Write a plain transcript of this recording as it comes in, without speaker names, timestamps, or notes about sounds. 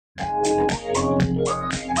My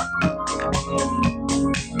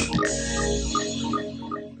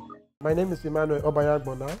name is Emmanuel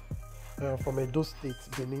Obayagbona from Edo State,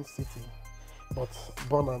 Benin City, but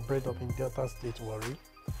born and bred up in Delta State, Warri.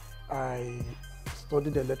 I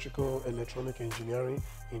studied electrical electronic engineering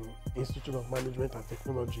in Institute of Management and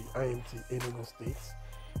Technology, IMT, Enugu State.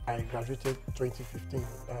 I graduated 2015,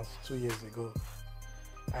 that's 2 years ago.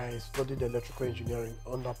 I studied electrical engineering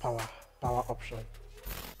under power option.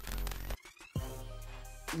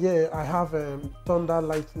 Yeah, I have a Thunder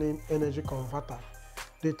Lightning Energy Converter.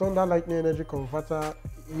 The Thunder Lightning Energy Converter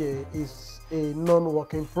is a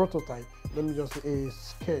non-working prototype. Let me just say a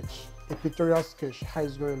sketch, a pictorial sketch, how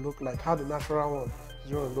it's going to look like, how the natural one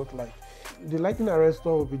is going to look like. The lightning arrestor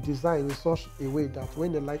will be designed in such a way that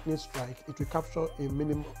when the lightning strikes, it will capture a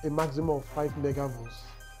maximum of 5 megavolts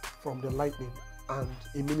from the lightning and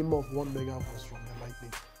a minimum of 1 megavolts from the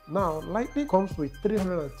lightning. Now, lightning comes with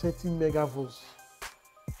 330 megavolts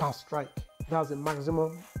per strike. That's the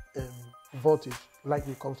maximum voltage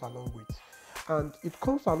lightning comes along with, and it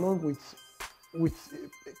comes along with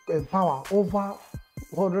power over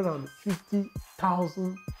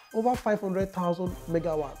 150,000, over 500,000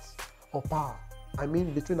 megawatts of power. I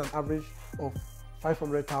mean, between an average of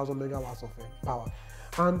 500,000 megawatts of power.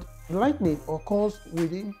 And lightning occurs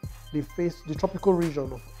within the tropical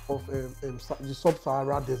region of the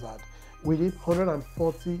sub-Sahara desert within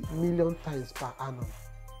 140 million times per annum.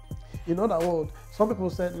 In other words, some people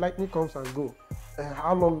said lightning comes and go.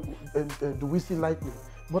 How long do we see lightning?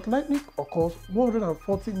 But lightning occurs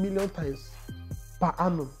 140 million times per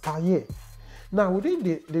annum, per year. Now, within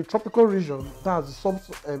the tropical region, that's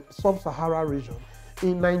the sub-Sahara region,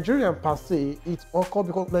 in Nigeria per se, it occurs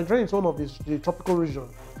because Nigeria is one of the tropical region.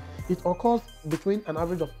 It occurs between an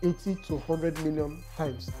average of 80 to 100 million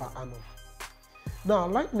times per annum. Now,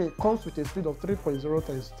 lightning comes with a speed of 3.0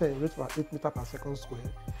 times 10 raised to 8 meters per second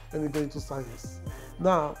square. Let me go into science.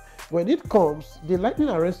 Now, when it comes, the lightning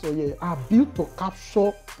arrestors here are built to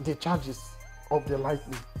capture the charges of the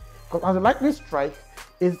lightning. Because as the lightning strikes,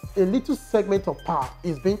 a little segment of power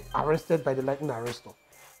is being arrested by the lightning arrestor.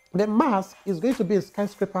 The mask is going to be a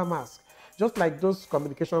skyscraper mask, just like those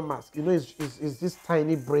communication masks. You know, it's this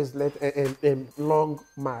tiny bracelet and long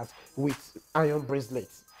mask with iron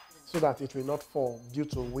bracelets, so that it will not fall due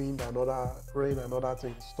to wind and other rain and other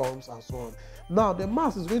things, storms and so on. Now, the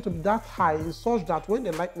mass is going to be that high such that when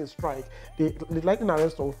the lightning strikes, the lightning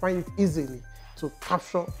arrestor will find it easily to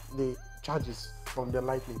capture the charges from the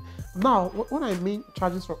lightning. Now, when I mean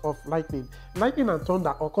charges of lightning and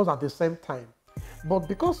thunder occurs at the same time. But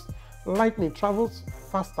because lightning travels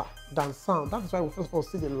faster than sound, that is why we first of all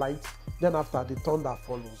see the light, then after the thunder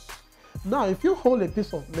follows. Now, if you hold a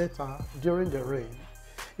piece of metal during the rain,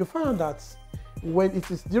 you find that when it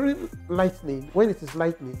is lightning,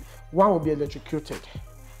 one will be electrocuted.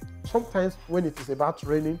 Sometimes when it is about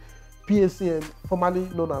raining, PACN, formerly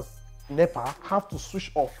known as NEPA, have to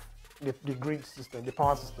switch off the grid system, the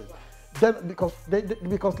power system. Then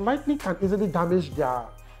because lightning can easily damage their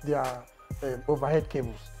overhead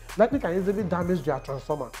cables. Lightning can easily damage their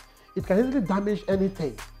transformer. It can easily damage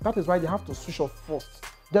anything. That is why they have to switch off first.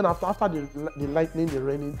 Then after the lightning, the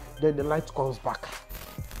raining, then the light comes back.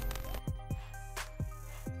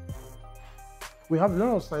 We have a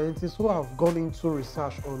lot of scientists who have gone into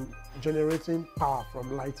research on generating power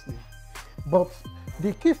from lightning. But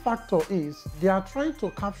the key factor is they are trying to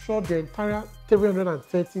capture the entire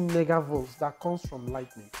 330 megavolts that comes from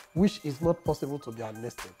lightning, which is not possible to be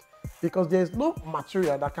harnessed, because there is no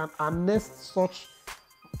material that can harness such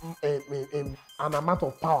an amount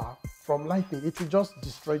of power from lightning. It will just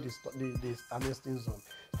destroy the harnessing zone.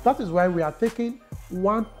 That is why we are taking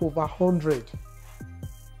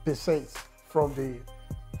 1/100% from the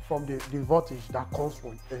voltage that comes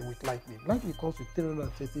with lightning. Lightning comes with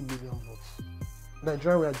 330 million volts.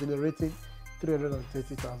 Nigeria, we are generating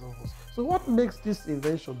 330,000 volts. So what makes this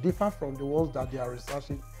invention differ from the ones that they are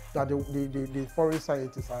researching, that the foreign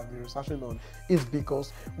scientists have been researching on, is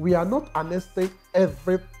because we are not harnessing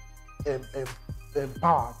every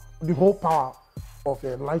power, the whole power of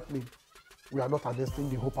lightning. We are not harnessing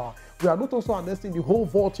the whole power. We are not also harnessing the whole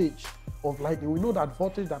voltage of lightning. We know that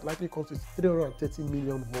voltage that lightning comes with 330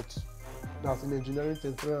 million volts. That's in engineering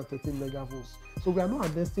terms, 330 megavolts. So we are not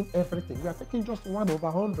harnessing everything. We are taking just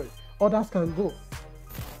 1/100. Others can go.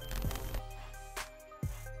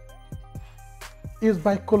 It's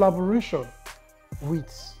by collaboration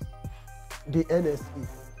with the NSE,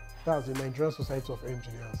 that's the Nigerian Society of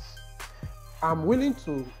Engineers. I'm willing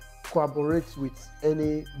to collaborate with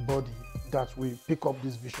anybody that will pick up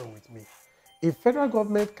this vision with me. If federal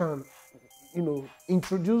government can,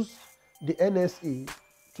 introduce the NSE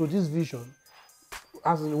to this vision,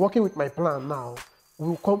 as in working with my plan now,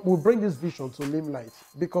 we'll bring this vision to limelight,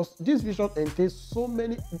 because this vision entails so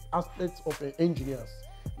many aspects of engineers,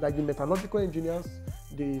 like the metallurgical engineers,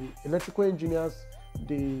 the electrical engineers,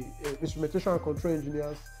 the instrumentation and control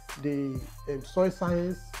engineers, the soil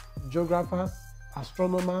science, geographers,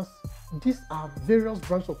 astronomers. These are various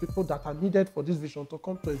branches of people that are needed for this vision to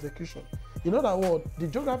come to execution. In other words, the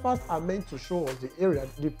geographers are meant to show us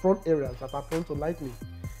the prone areas that are prone to lightning.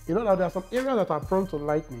 You know that there are some areas that are prone to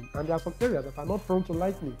lightning, and there are some areas that are not prone to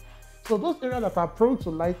lightning. So those areas that are prone to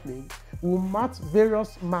lightning will match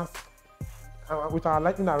various masks with our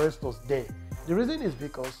lightning arrestors there. The reason is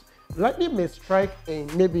because lightning may strike in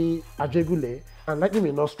maybe Ajegule, and lightning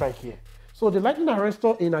may not strike here. So the lightning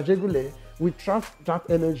arrestor in Ajegule will trap that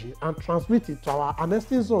energy and transmit it to our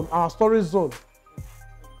harnessing zone, our storage zone,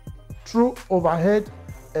 through overhead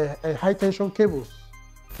high tension cables.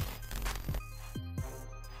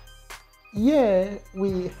 Here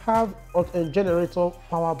we have a generator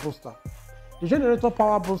power booster. The generator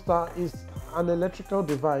power booster is an electrical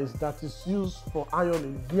device that is used for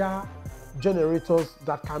ironing via generators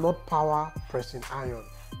that cannot power pressing iron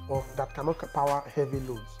or that cannot power heavy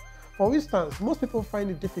loads. For instance, most people find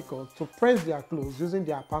it difficult to press their clothes using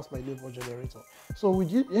their Pass My Neighbor generator. So with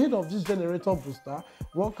the aid of this generator booster,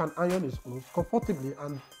 one can iron his clothes comfortably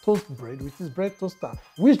and toast bread with his bread toaster,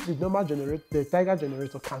 which the normal generator, the Tiger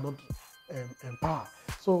generator, cannot power.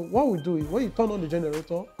 So what we do is, when you turn on the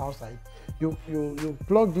generator outside, you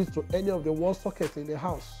plug this to any of the wall sockets in the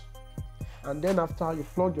house, and then after you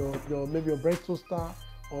plug your maybe your bread toaster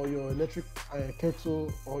or your electric kettle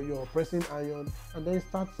or your pressing iron, and then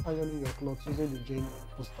start ironing your clothes using the gen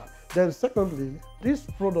booster. Then secondly, this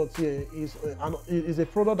product here is a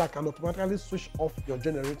product that can automatically switch off your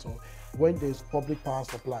generator when there's public power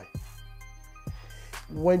supply.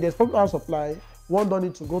 When there's public power supply, one don't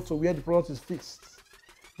need to go to where the product is fixed.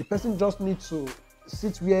 The person just needs to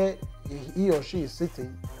sit where he or she is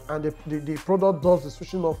sitting, and the product does the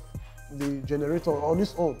switching off the generator on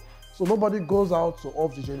its own. So nobody goes out to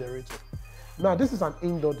off the generator. Now this is an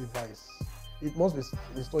indoor device. It must be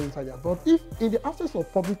installed inside there. But if in the absence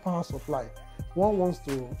of public power supply, one wants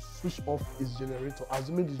to switch off his generator,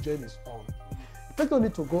 assuming the gen is on, the person don't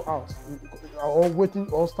need to go out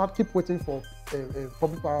or keep waiting for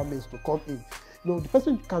public power means to come in. No, the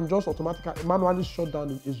person can just automatically manually shut down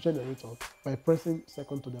his generator by pressing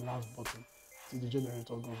second to the last button till the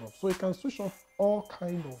generator goes off. So it can switch off all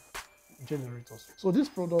kind of generators. So this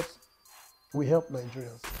product will help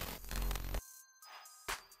Nigerians.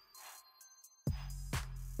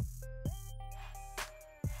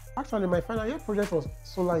 Actually, my final year project was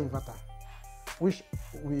solar inverter, which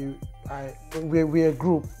we're a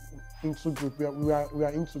group, into group. We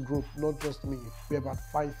are into group, not just me. We're about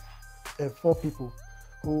 4 people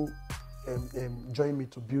who joined me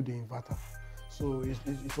to build the inverter. So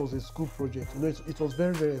it was a school project. You know, it was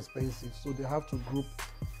very, very expensive. So they have to group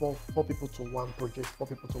four people to one project, 4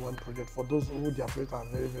 people to one project. For those who their projects are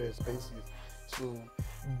very, very expensive. So,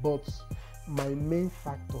 but my main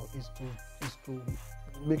factor is to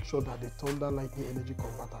make sure that the Thunder Lightning Energy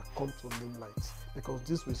Converter comes to limelight, because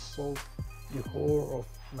this will solve the whole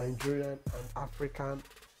of Nigerian and African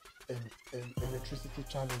electricity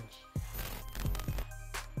challenge.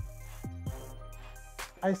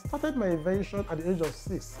 I started my invention at the age of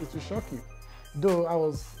 6. It will shock you. Though I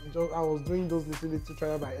was doing those little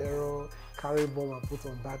trial by error, carry bomb and put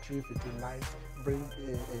on battery, fit in light, bring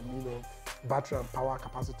a battery and power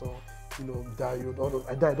capacitor, diode, all those.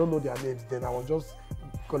 I don't know their names then. I was just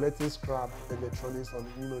collecting scrap electronics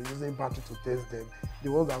and using battery to test them.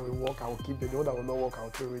 The ones that will work, I will keep them. The ones that will not work, I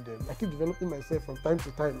will throw away them. I keep developing myself from time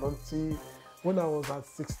to time until when I was at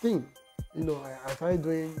 16. I started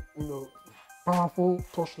doing powerful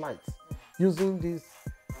torchlights using this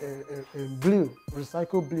blue,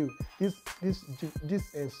 recycled blue. This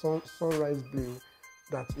sunrise blue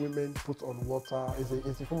that women put on water is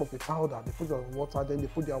a form of a powder. They put it on water, then they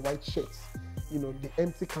put their white shirts. The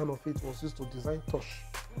empty can of it was used to design torch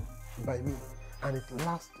by me, and it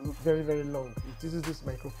lasts very, very long. It uses this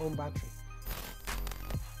microphone battery.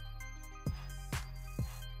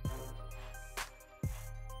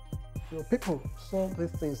 People saw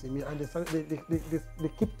these things in me, and they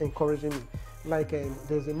keep encouraging me. Like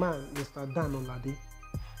there's a man, Mr. Dan Olade,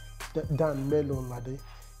 Dan Melo Olade.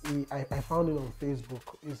 I found him on Facebook.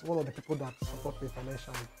 He's one of the people that support me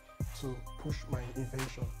financially to push my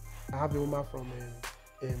invention. I have a woman from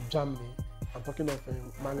Germany. I'm talking of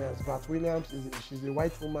Malia Bart Williams. She's a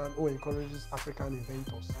white woman who encourages African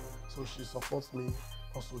inventors, so she supports me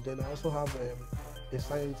also. Then I also have a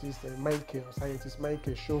scientist,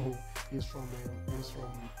 Michael Shoho. He's from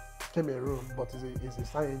Cameroon, but he's a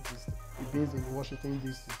scientist. He's based in Washington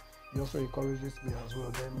D.C. He also encourages me as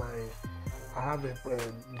well. Then I have a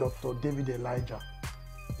Dr. David Elijah.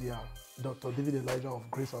 Yeah, Dr. David Elijah of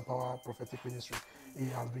Grace and Power Prophetic Ministry. He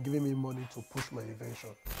has been giving me money to push my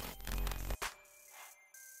invention.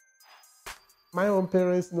 My own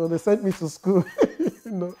parents, they sent me to school,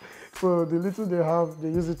 so the little they have, they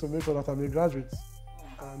use it to make sure that I'm a graduate.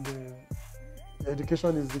 And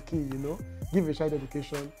education is the key, Give a child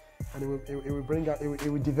education, and it will bring out, it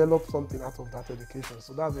will develop something out of that education.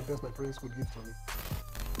 So that's the best my parents could give to me.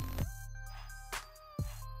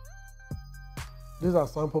 These are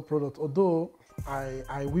sample products, although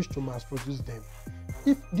I wish to mass produce them.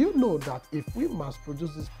 Do you know that if we mass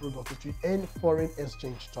produce this product, it will earn foreign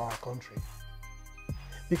exchange to our country?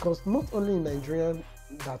 Because not only in Nigeria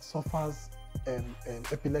that suffers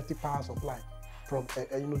epileptic power supply, from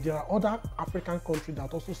there are other African countries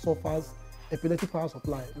that also suffers epileptic power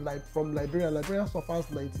supply, like from Liberia. Liberia suffers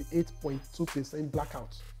 98.2%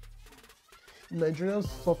 blackout. Nigeria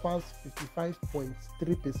suffers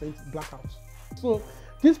 55.3% blackout. So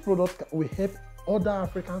this product will help other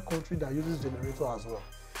African countries that uses generator as well.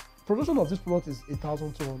 Production of this product is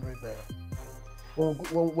 8,200 naira.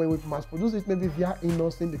 When we mass produce it, maybe via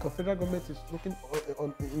in-housing, because federal government is looking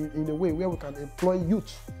in a way where we can employ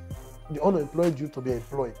youth, the unemployed youth, to be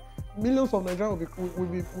employed. Millions of Nigerians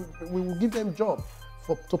we will give them job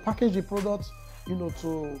to package the products,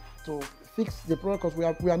 to fix the product,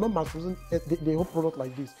 because we are not mass producing the whole product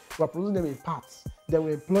like this. We are producing them in parts. Then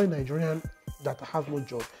we employ Nigerian that has no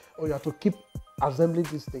job, or you have to keep assembling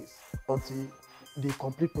these things until the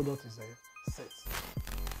complete product is set.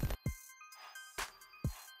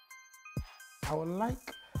 I would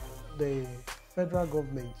like the federal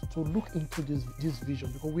government to look into this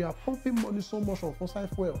vision, because we are pumping money so much on fossil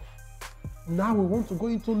fuel. Now we want to go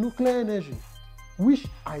into nuclear energy, which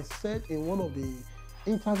I said in one of the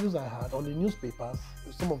interviews I had on the newspapers,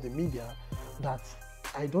 some of the media, that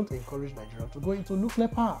I don't encourage Nigeria to go into nuclear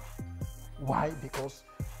power. Why? Because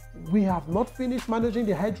we have not finished managing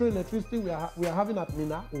the hydroelectricity we are having at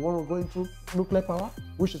Mina. We want to go into nuclear power,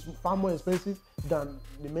 which is far more expensive than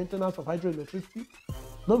the maintenance of hydroelectricity.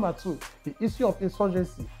 Number two, the issue of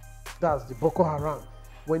insurgency. That's the Boko Haram.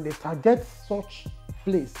 When they target such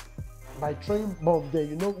place by throwing bomb there,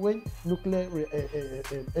 when nuclear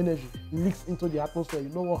energy leaks into the atmosphere,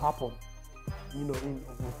 what happened? In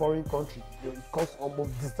foreign country, it causes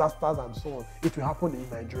almost disasters and so on. It will happen in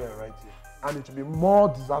Nigeria right here. And it will be more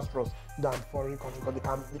disastrous than foreign countries,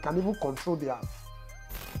 because they can even control theirs.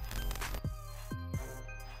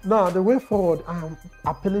 Now, the way forward, I am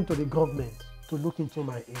appealing to the government to look into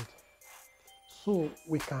my aid, so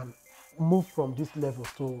we can move from this level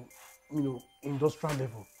to, industrial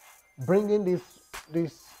level, bringing this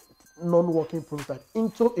non-working prototype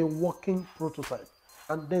into a working prototype,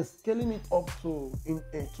 and then scaling it up to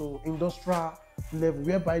industrial level,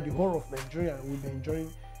 whereby the whole of Nigeria will be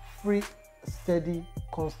enjoying free, steady,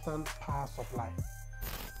 constant power supply.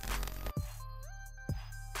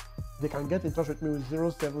 They can get in touch with me with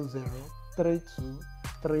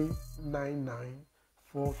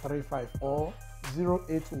 070-32-399-435 or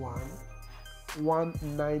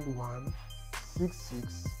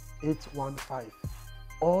 081-191-66815,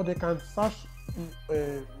 or they can search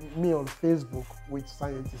me on Facebook with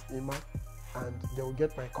Scientist Emma, and they will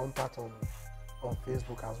get my contact on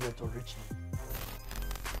Facebook as well to reach me.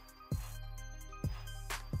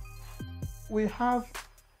 We have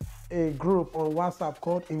a group on WhatsApp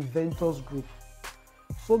called Inventors Group.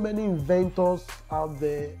 So many inventors out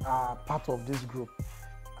there are part of this group.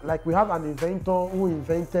 Like, we have an inventor who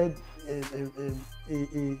invented a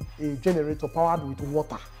generator powered with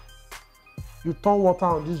water. You turn water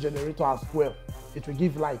on this generator as well, it will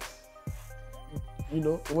give light.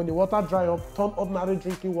 When the water dry up, turn ordinary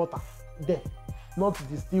drinking water there, not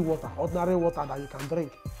distilled water, ordinary water that you can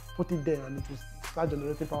drink. Put it there and it will start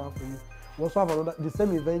generating power for you. We also have the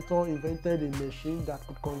same inventor invented a machine that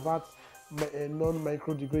could convert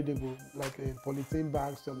non-microdegradable, like polythene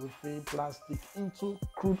bags, cellophane, plastic, into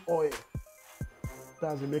crude oil.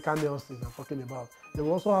 That's the mechanism I'm talking about. They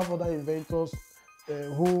also have other inventors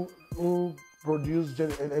who produce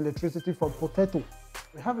electricity from potato.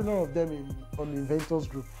 We have a lot of them on the Inventors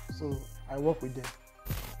Group, so I work with them.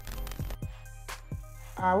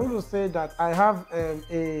 I want to say that I have a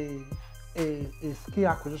skill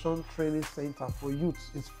acquisition training center for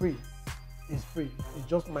youths. It's free. It's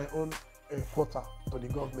just my own quota to the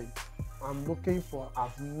government. I'm looking for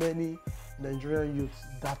as many Nigerian youths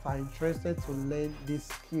that are interested to learn these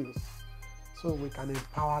skills, so we can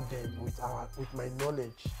empower them with my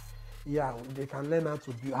knowledge. Yeah, they can learn how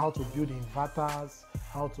to build inverters,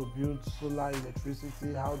 how to build solar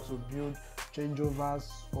electricity, how to build changeovers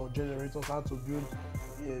for generators, how to build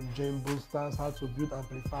gen boosters, how to build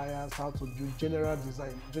amplifiers, how to build general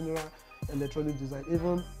electronic design,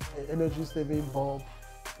 even energy saving bulb,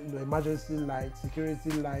 emergency light, security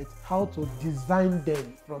light, how to design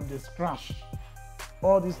them from the scratch.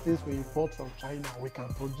 All these things we import from China, we can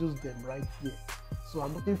produce them right here. So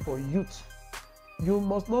I'm looking for youth. You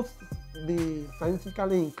must not be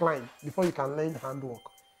scientifically inclined before you can learn handwork.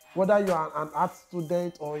 Whether you are an art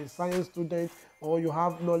student or a science student, or you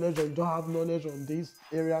have knowledge or you don't have knowledge on these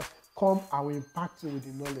areas, come, I will impact you with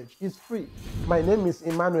the knowledge. It's free. My name is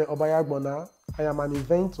Emmanuel Obayagbona. I am an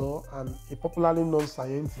inventor and a popularly known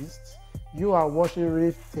scientist. You are watching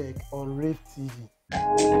Rave Tech on Rave TV.